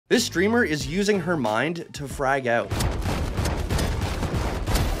This streamer is using her mind to frag out.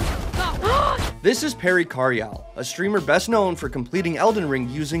 This is Perry Karyal, a streamer best known for completing Elden Ring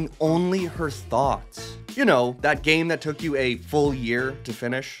using only her thoughts. You know, that game that took you a full year to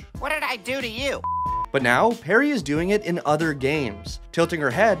finish. What did I do to you? But now, Perry is doing it in other games, tilting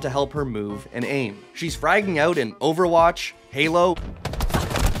her head to help her move and aim. She's fragging out in Overwatch, Halo,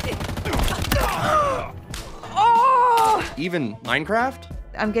 even Minecraft.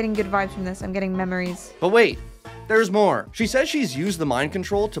 I'm getting good vibes from this. I'm getting memories. But wait, there's more. She says she's used the mind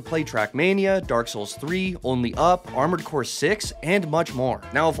control to play Trackmania, Dark Souls 3, Only Up, Armored Core 6, and much more.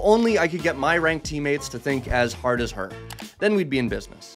 Now, if only I could get my ranked teammates to think as hard as her, then we'd be in business.